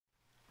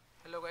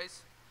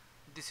guys,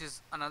 this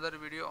is another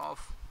video of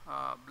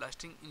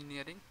blasting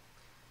engineering.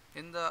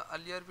 In the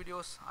earlier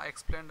videos I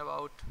explained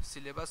about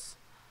syllabus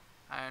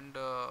and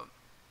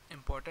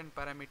important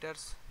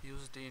parameters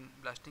used in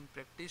blasting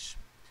practice,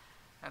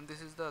 and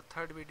this is the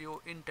third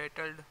video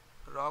entitled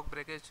rock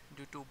breakage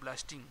due to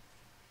blasting.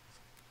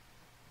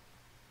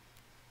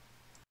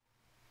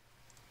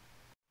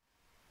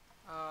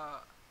 uh,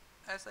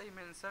 as I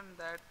mentioned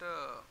that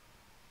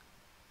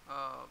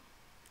uh,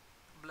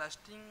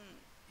 blasting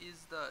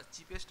is the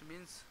cheapest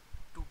means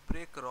to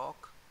break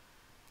rock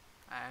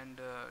and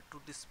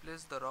to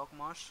displace the rock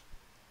mass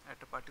at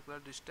a particular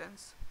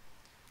distance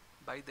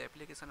by the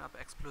application of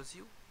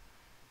explosive.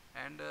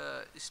 And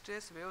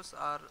stress waves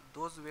are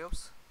those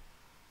waves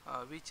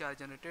which are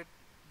generated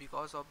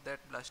because of that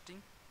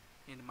blasting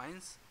in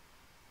mines.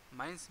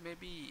 Mines may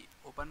be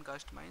open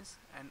cast mines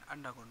and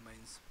underground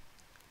mines,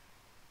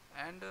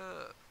 and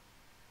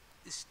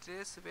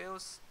stress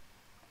waves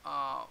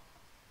uh,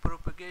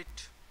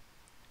 propagate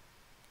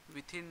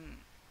within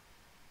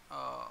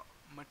uh,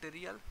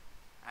 material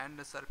and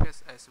the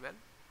surface as well.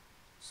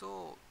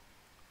 So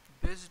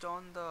based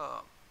on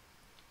the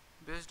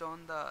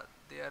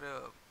their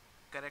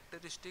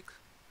characteristic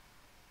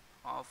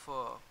of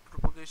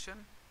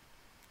propagation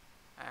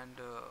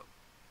and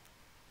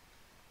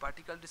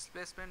particle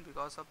displacement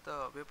because of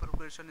the wave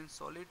propagation in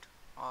solid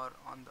or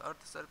on the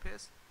earth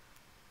surface,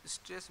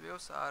 stress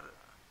waves are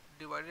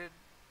divided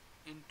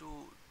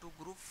into two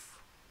groups: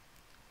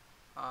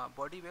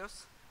 body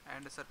waves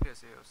and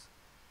surface waves.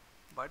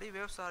 Body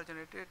waves are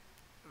generated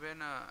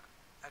when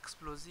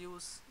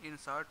explosives in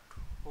insert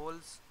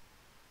holes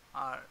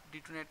are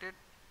detonated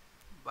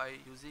by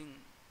using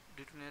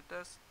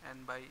detonators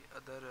and by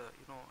other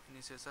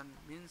initiation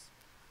means.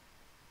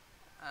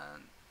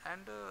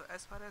 And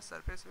as far as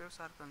surface waves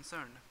are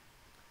concerned,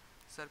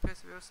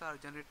 surface waves are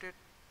generated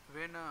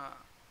when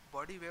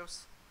body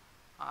waves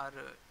are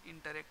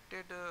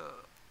interacted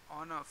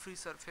on a free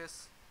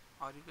surface,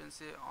 or you can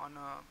say on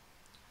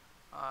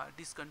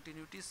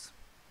discontinuities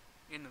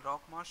in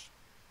rock mass.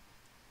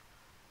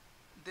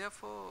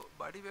 Therefore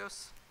body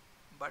waves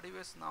body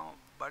waves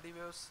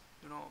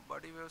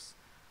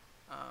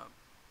uh,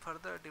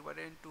 further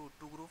divided into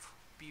two groups: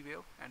 P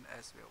wave and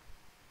S wave.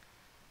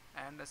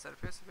 And the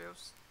surface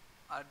waves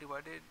are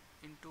divided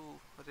into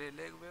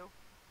Rayleigh wave,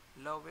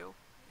 Love wave,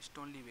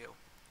 Stoney wave.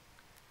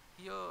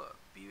 Here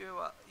P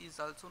wave is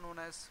also known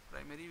as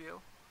primary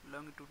wave,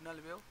 longitudinal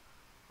wave,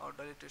 or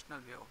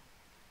dilatational wave,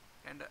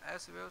 and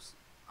S waves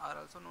are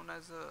also known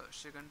as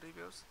secondary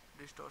waves,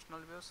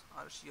 distortional waves,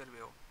 or shear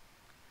wave.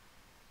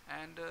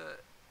 And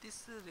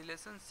this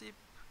relationship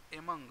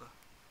among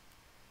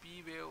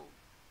P wave,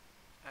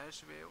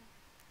 S wave,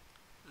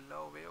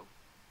 Love wave,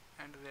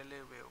 and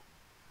Rayleigh wave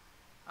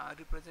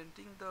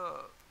representing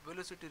the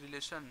velocity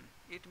relation.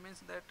 It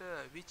means that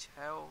which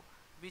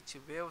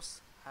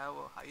waves have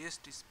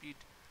highest speed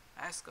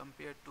as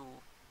compared to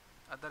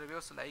other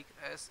waves like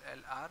S, L,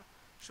 R.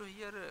 So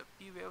here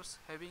P waves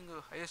having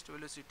highest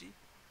velocity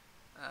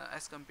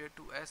as compared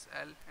to S,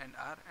 L, and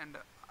R, and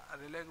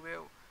Rayleigh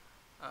wave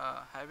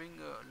having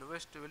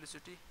lowest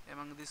velocity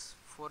among these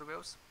four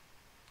waves.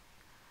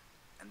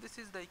 And this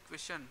is the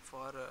equation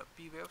for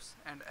P waves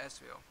and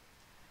S wave.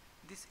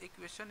 This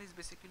equation is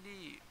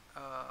basically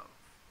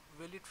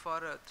valid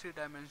for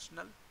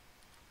three-dimensional.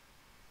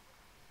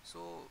 So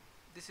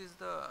this is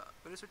the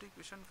velocity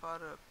equation for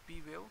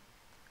P wave.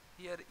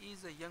 Here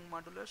is a Young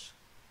modulus.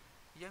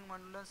 Young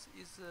modulus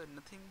is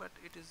nothing but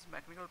it is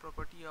mechanical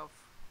property of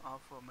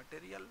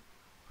material,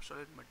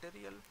 solid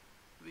material,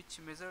 which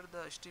measure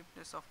the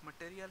stiffness of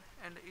material,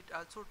 and it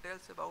also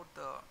tells about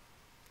the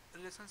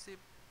relationship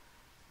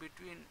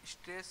between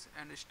stress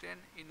and strain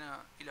in a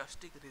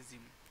elastic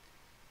regime.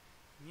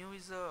 Mu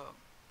is a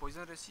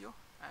Poisson ratio,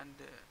 and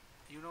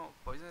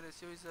Poisson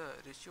ratio is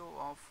a ratio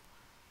of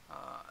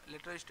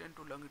lateral strain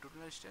to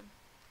longitudinal strain,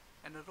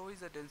 and rho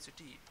is a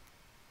density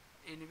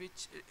in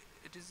which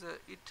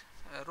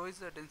rho is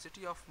the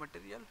density of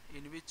material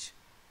in which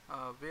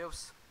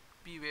waves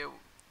P wave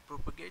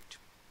propagate.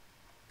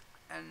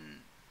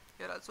 And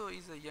here also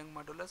is a Young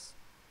modulus.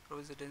 Rho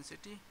is the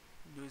density,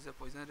 mu is the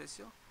Poisson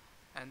ratio,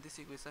 and this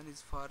equation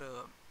is for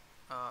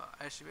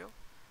S wave.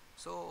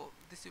 So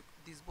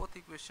these both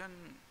equation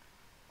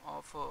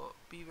of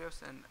P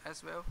waves and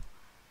S wave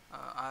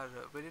are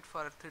valid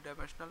for a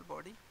three-dimensional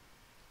body.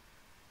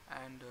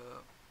 And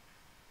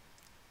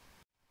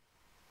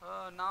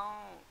now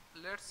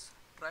let's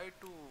try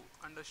to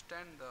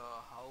understand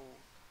how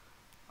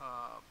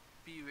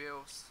P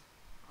waves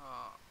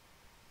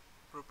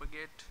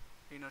propagate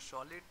in a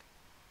solid,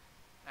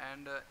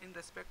 and in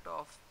respect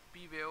of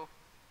P wave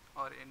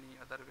or any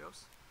other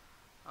waves,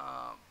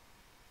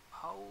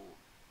 how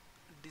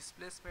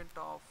displacement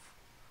of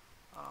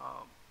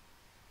uh,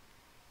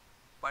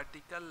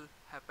 particle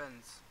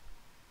happens.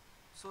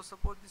 So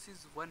suppose this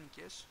is one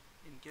case.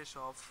 In case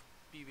of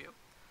P wave,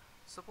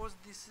 suppose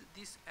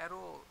this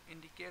arrow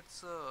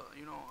indicates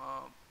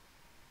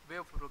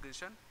wave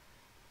propagation,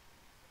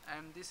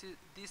 and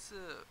this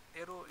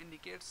arrow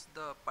indicates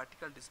the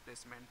particle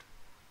displacement.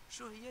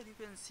 So here you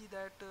can see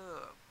that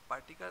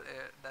particle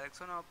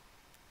direction of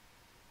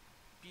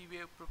p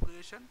wave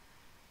propagation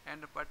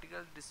and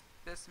particle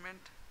displacement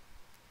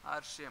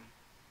are same.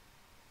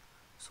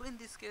 So in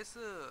this case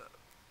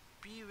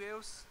p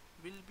waves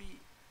will be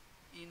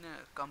in a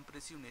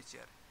compressive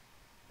nature,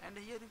 and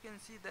here you can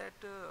see that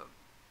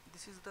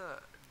this is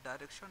the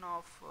direction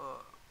of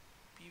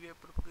p wave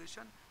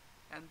propagation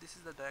and this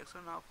is the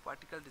direction of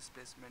particle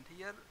displacement.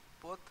 Here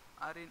both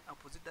are in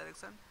opposite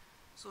direction,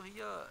 so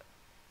here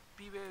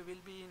p wave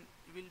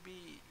will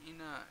be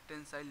in a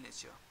tensile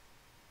nature.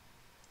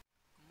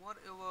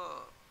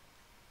 Moreover,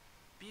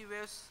 p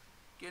waves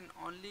can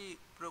only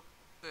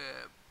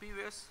p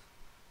waves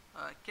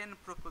can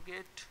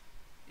propagate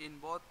in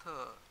both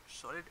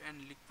solid and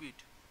liquid.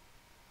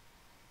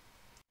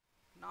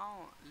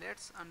 Now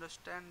let's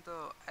understand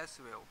the S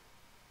wave.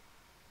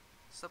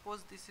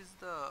 Suppose this is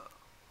the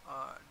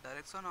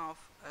direction of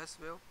S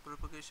wave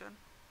propagation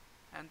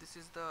and this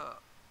is the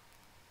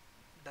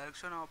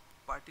direction of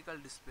particle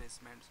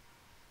displacements.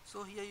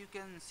 So here you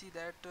can see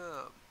that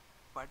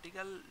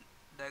particle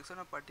direction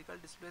of particle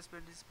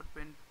displacement is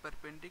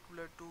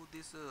perpendicular to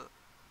this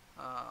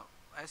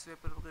S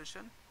wave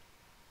propagation.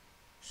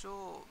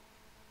 So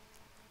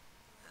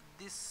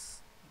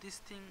this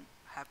thing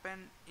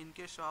happen in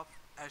case of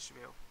S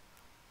wave.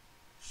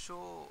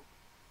 So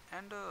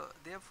and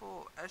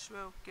therefore S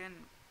wave can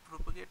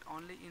propagate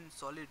only in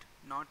solid,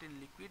 not in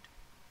liquid.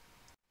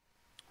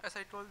 As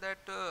I told that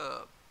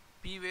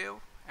p wave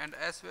and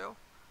S wave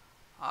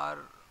are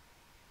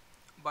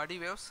body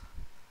waves.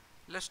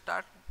 Let's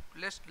talk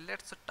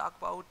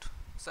about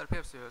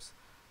surface waves.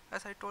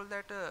 As I told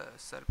that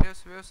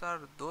surface waves are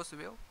those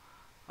waves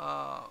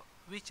uh,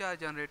 which are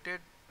generated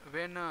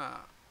when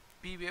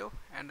p wave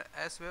and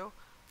S wave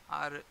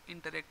are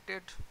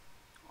interacted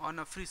on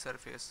a free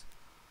surface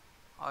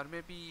or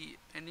maybe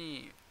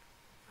any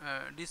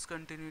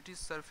discontinuity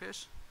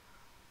surface.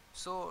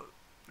 So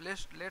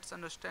let's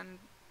understand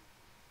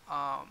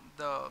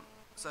the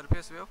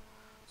surface wave.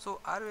 So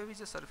R wave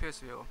is a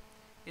surface wave.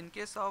 In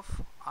case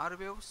of R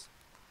waves,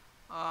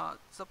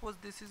 suppose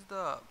this is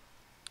the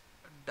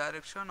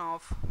direction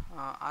of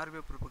R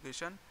wave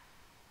propagation,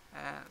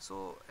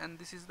 so and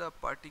this is the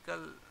particle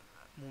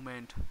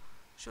movement.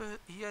 So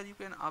here you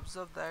can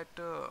observe that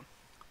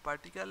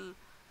particle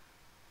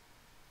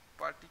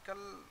particle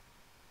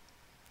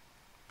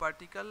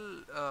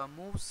particle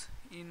moves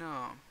in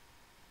a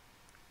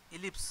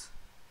ellipse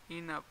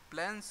in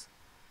planes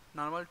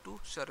normal to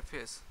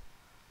surface.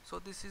 So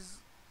this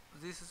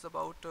is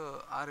about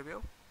R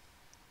wave.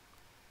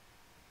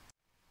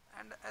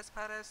 And as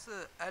far as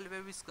L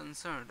wave is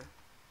concerned,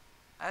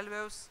 L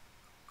waves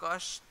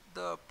cause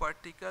the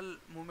particle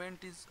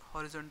movement is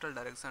horizontal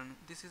direction.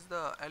 This is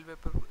the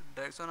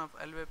direction of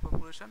L wave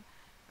propagation,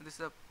 and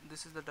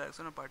this is the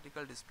direction of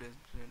particle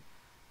displacement.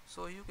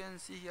 So you can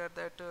see here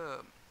that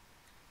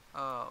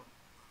L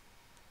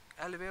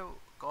wave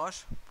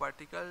cause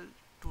particle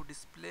to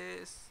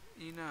displace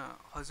in a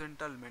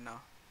horizontal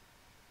manner.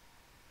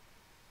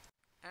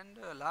 And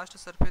last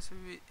surface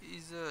wave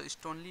is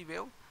Stoney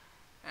wave,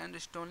 and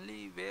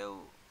Stoney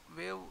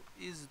wave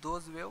is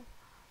those wave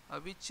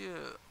which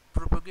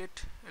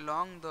propagate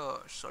along the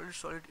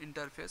solid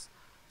interface.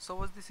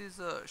 So this is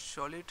a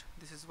solid,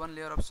 this is one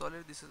layer of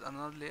solid, this is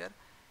another layer,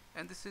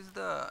 and this is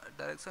the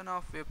direction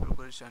of wave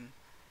propagation,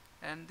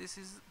 and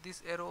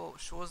this arrow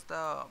shows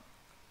the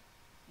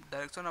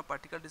direction of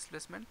particle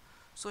displacement.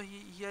 So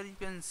here you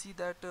can see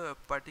that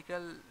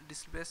particle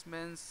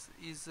displacements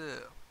is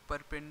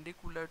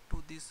perpendicular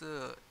to this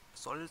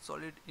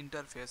solid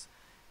interface.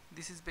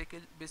 This is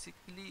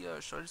basically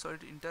a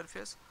solid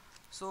interface.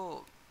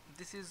 So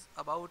this is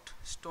about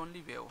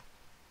Stoney wave.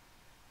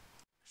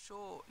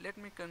 So let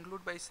me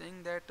conclude by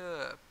saying that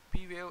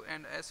p wave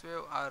and S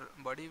wave are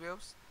body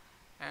waves,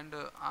 and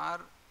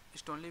R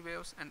Stoney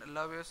waves and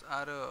L waves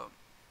are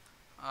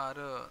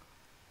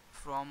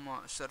from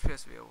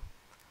surface wave.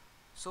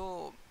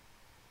 So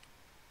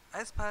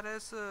as far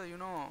as uh,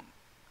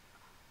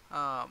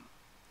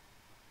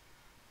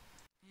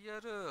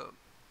 here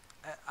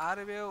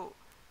R wave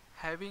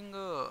having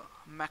a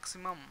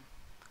maximum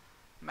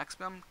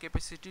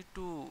capacity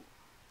to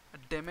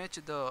damage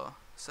the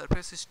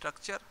surface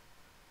structure.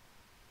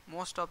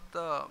 Most of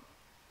the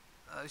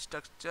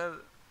structure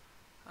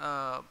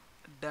uh,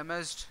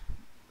 damaged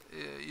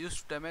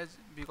used to damage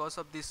because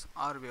of this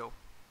R wave.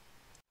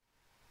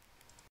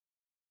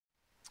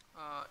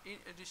 In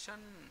addition,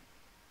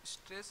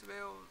 stress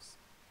waves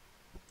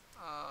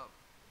uh,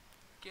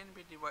 can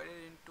be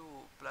divided into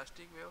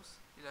plastic waves,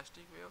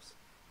 elastic waves,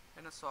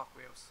 and shock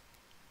waves.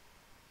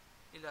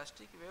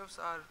 Elastic waves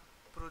are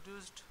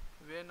produced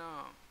when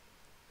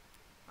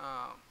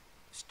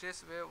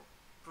stress wave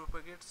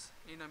propagates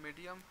in a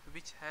medium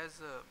which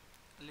has a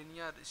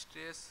linear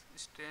stress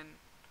strain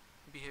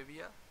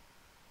behavior.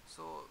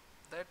 So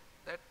that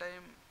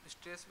time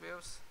stress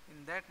waves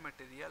in that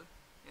material,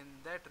 in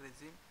that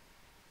regime,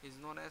 is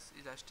known as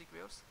elastic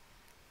waves,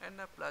 and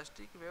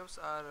plastic waves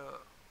are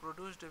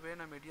produced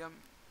when a medium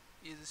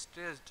is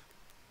stressed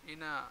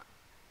in a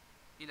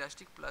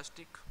elastic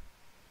plastic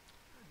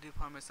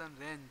deformation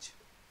range.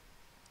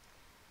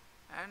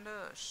 And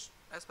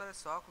as far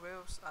as shock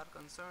waves are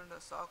concerned,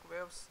 shock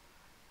waves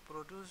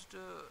produced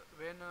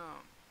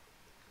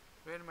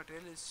when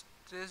material is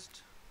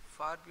stretched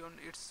far beyond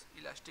its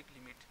elastic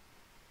limit.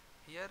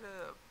 Here,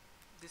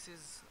 this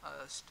is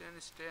a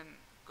strain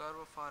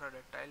curve for a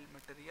ductile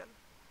material.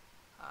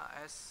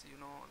 As you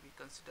know, we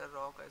consider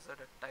rock as a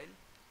ductile.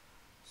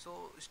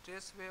 So,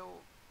 stress wave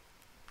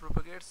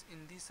propagates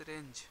in this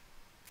range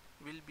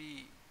will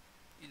be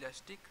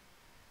elastic,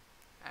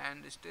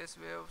 and stress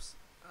waves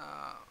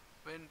uh,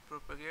 when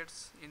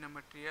propagates in a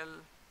material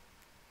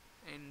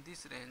in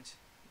this range,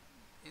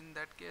 in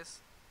that case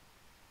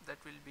that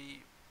will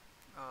be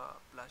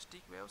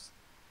plastic waves.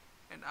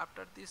 And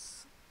after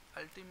this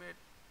ultimate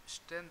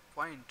strength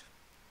point,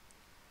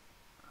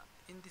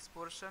 in this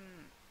portion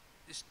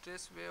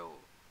stress wave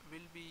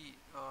will be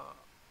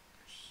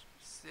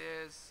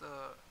says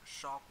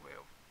shock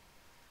wave.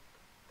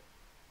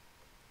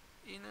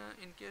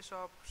 In case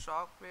of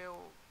shock wave,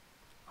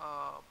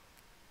 uh,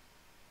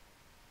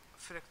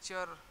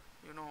 fracture,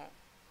 you know,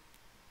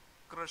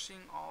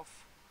 crushing of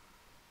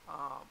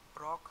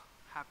rock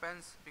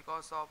happens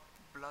because of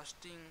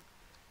blasting,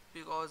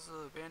 because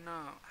when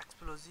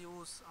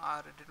explosives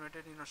are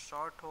detonated in a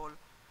short hole,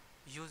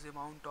 huge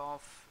amount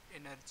of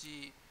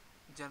energy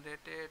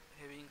generated,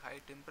 having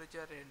high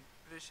temperature and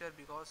pressure.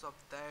 Because of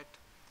that,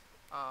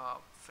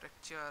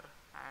 fracture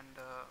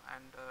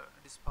and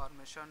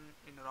deformation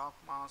in rock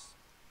mass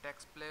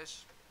takes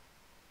place.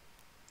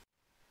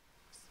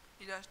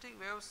 Elastic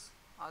waves,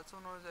 also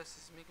known as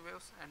seismic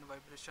waves and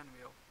vibration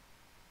wave.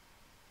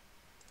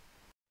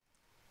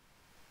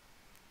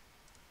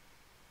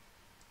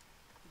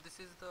 This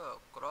is the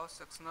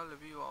cross-sectional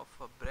view of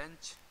a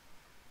branch.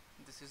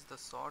 This is the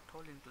short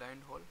hole,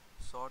 inclined hole,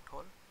 short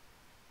hole,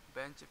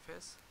 bench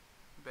face,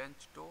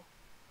 bench toe,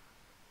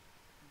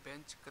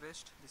 bench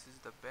crest. This is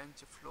the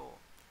bench flow.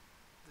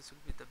 This will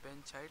be the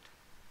bench height,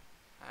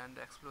 and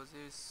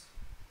explosives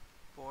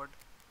poured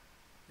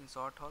in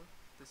short hole.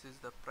 This is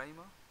the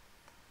primer,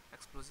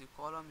 explosive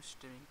column,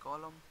 steaming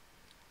column,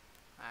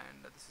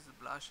 and this is the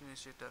blast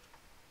initiator.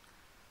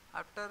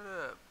 After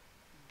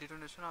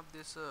detonation of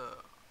this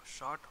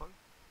short hole,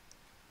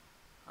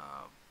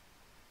 uh,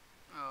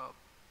 uh,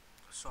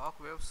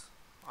 shock waves,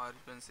 or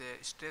you can say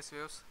stress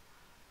waves,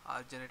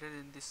 are generated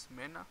in this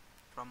manner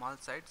from all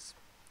sides.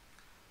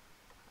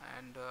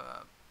 And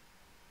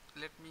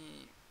let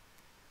me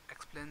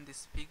explain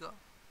this figure.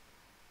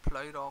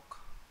 Fly rock,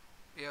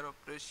 air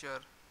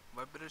pressure,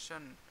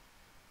 vibration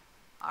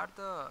are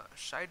the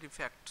side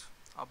effect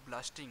of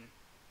blasting,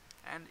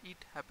 and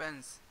it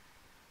happens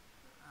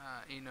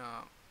in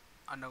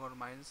underground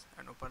mines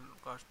and open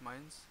cast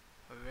mines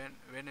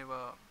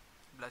whenever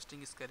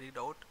blasting is carried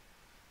out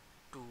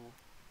to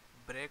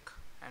break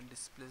and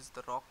displace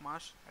the rock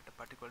mass at a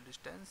particular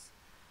distance.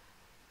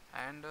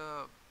 And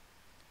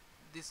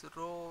this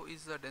rho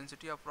is the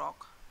density of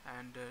rock,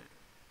 and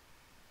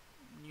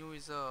nu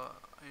is a,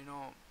 you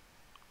know,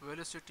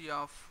 velocity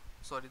of,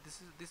 sorry,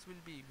 this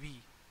will be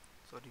v,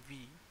 sorry,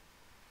 v,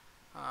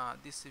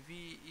 this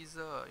v is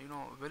a, you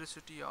know,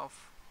 velocity of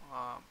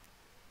uh,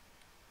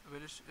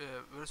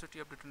 velocity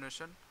of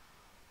detonation.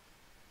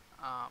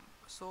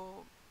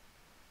 So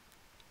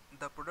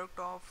the product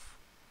of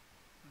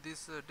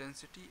this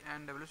density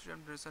and velocity of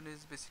detonation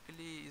is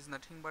basically is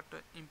nothing but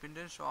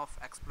impedance of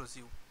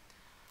explosive.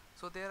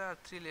 So there are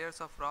three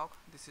layers of rock.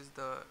 This is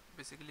the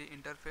basically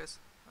interface,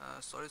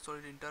 solid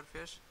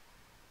interface.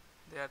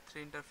 There are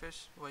three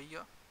interface over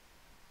here.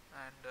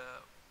 And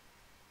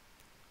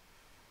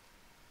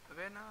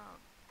when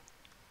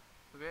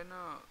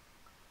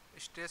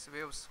stress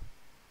waves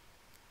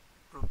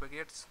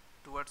propagates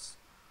towards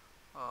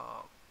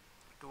uh,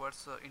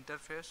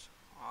 interface,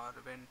 or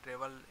when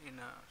travel in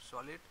a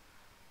solid,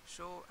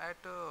 so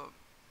at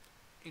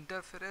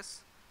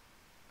interface,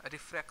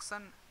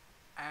 refraction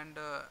and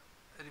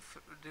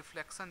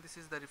reflection, this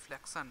is the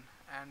reflection,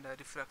 and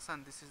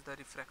refraction, this is the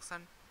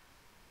refraction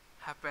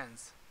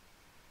happens.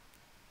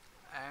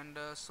 And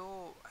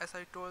so as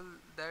I told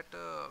that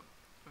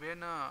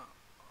when uh,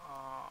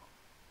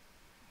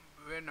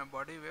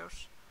 body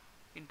waves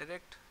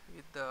interact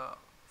with the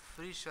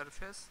free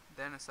surface,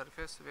 then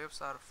surface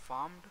waves are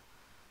formed.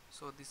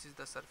 So this is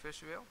the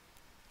surface wave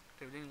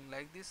traveling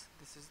like this.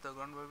 This is the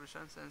ground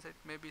vibration sensor, it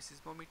may be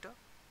seismometer.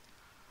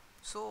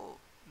 So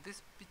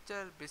this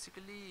picture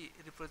basically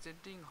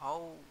representing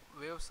how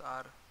waves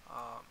are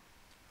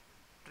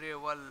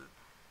travel,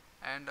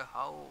 and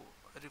how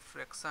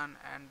refraction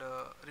and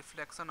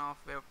reflection of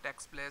wave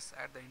takes place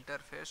at the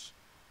interface.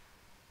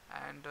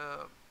 And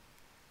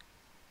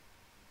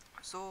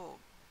so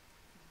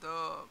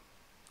the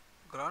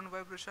ground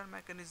vibration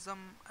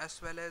mechanism,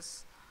 as well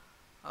as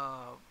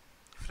uh,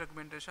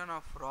 fragmentation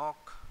of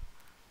rock,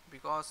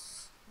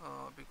 because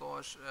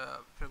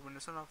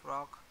fragmentation of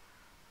rock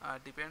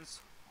depends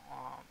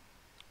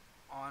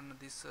on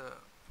this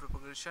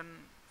propagation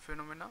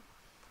phenomena,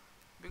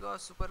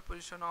 because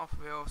superposition of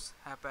waves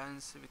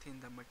happens within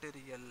the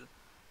material.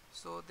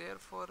 So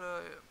therefore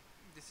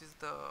this is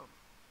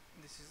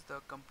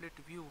the complete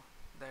view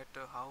that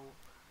how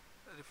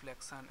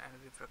reflection and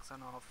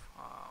refraction of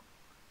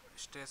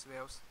stress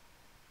waves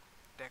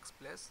takes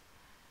place.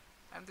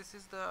 And this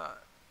is the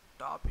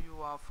top view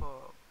of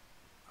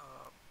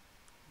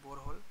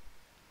borehole.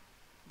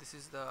 This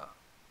is the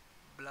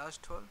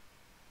blast hole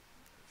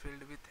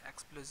filled with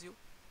explosive,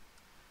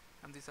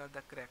 and these are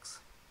the cracks.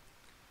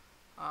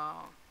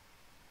 uh,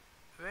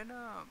 when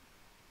a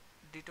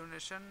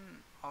detonation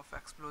of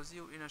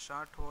explosive in a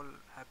short hole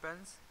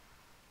happens,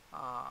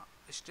 uh,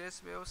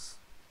 stress waves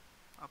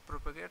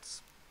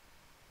propagates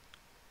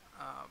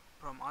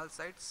from all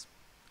sides,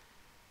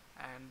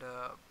 and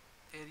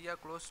area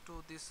close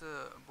to this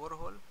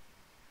borehole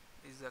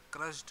is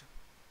crushed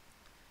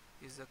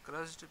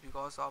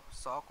because of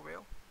shock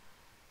wave.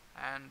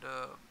 And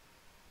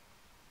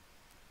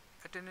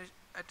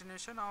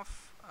attenuation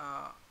of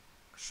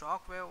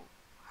shock wave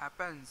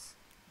happens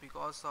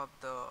because of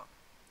the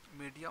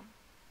medium,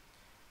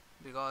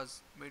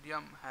 because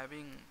medium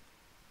having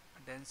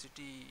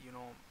density,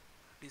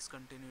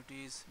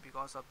 discontinuities.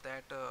 Because of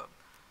that,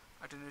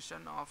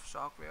 attenuation of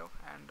shock wave,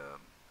 and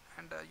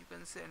you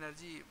can say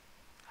energy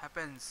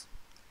happens.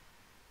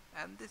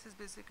 And this is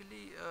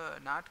basically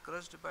not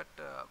crushed, but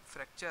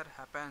fracture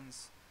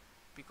happens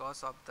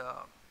because of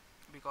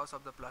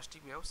the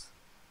plastic waves.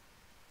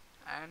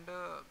 And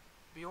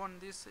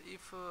beyond this,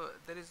 if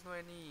there is no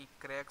any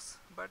cracks,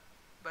 but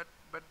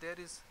there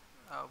is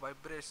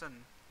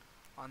vibration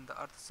on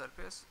the earth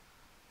surface.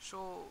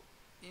 So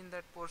in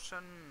that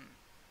portion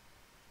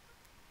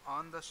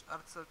on the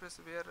earth surface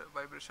where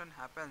vibration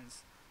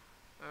happens,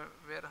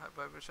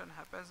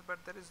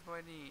 but there is no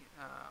any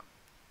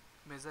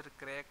major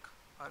crack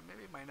or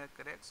maybe minor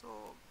crack. So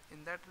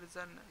in that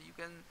region you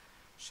can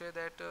say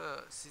that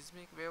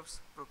seismic waves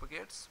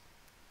propagates.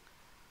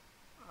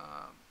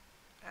 uh,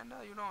 and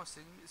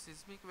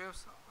seismic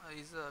waves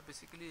is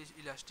basically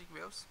elastic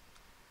waves,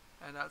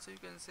 and also you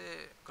can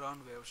say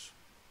ground waves.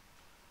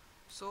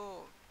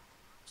 So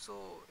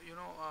so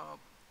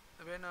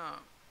when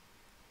uh,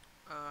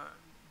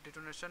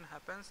 detonation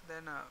happens,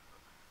 then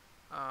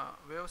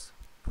waves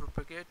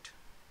propagate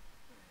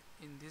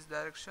in this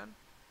direction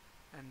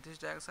and this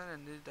direction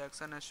and this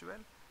direction as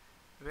well.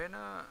 When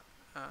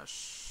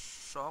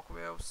shock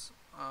waves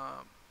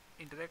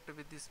interact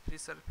with this free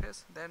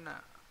surface, then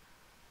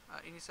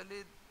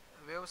initially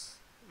waves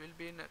will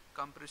be in a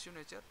compressive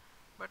nature,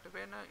 but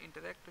when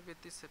interact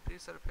with this free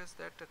surface,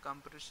 that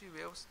compressive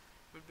waves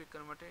will be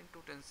converted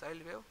into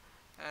tensile wave.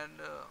 And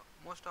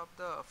most of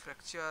the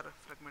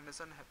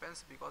fragmentation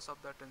happens because of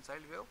the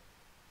tensile wave.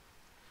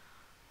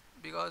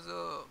 Because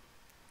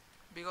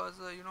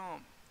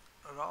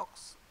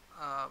rocks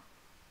uh,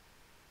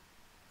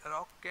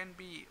 rock can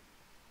be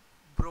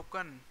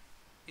broken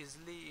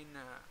easily in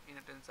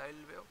a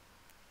tensile wave,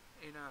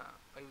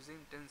 by using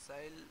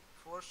tensile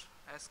force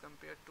as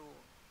compared to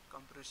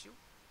compressive.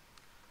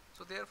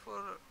 So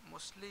therefore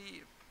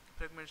mostly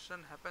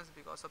fragmentation happens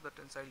because of the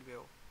tensile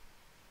wave.